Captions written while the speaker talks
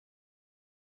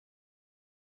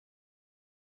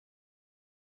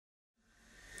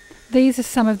These are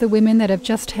some of the women that have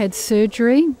just had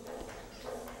surgery,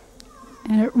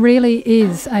 and it really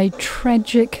is a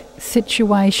tragic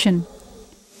situation.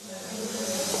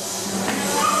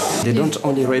 They don't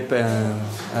only rape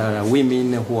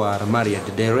women who are married,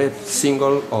 they rape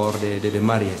single or the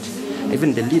married.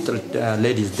 Even the little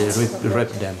ladies, they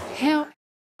rape them. How?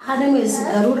 Her name is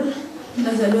Arura.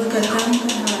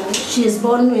 She is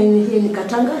born in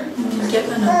Katanga.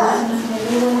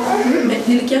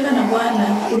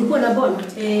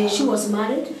 She was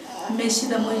married.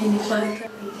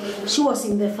 She was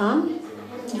in the farm.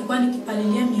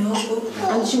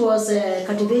 And she was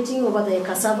cultivating over the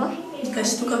cassava.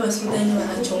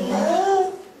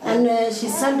 And she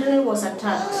suddenly was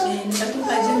attacked.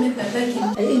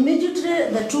 Immediately,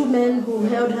 the two men who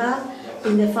held her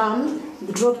in the farm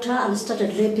dropped her and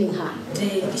started raping her.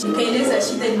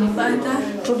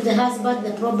 Told the husband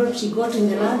the problem she got in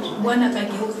the land.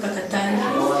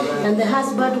 And the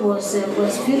husband was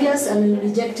furious and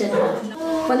rejected her.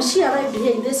 When she arrived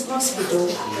here in this hospital,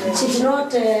 she did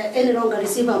not any longer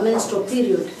receive a menstrual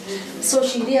period. So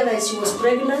she realized she was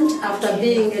pregnant after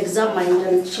being examined,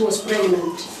 and she was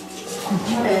pregnant.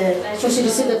 So she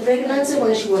received the pregnancy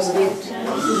when she was raped.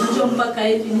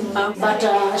 But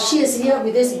she is here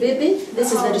with this baby.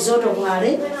 This is the result of her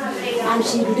rape. And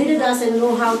she really doesn't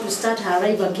know how to start her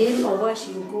life again or where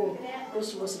she will go,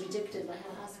 because she was rejected by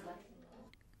her husband.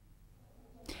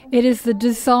 It is the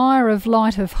desire of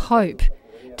Light of Hope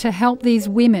to help these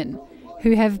women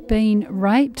who have been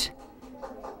raped.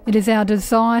 It is our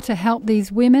desire to help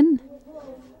these women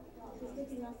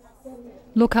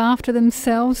look after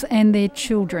themselves and their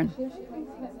children.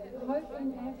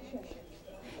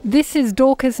 This is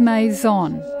Dorcas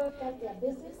Maison.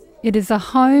 It is a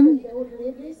home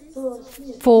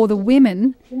for the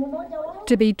women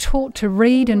to be taught to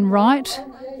read and write,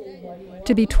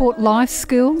 to be taught life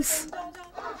skills.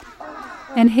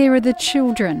 And here are the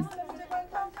children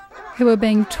who are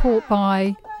being taught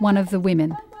by one of the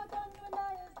women.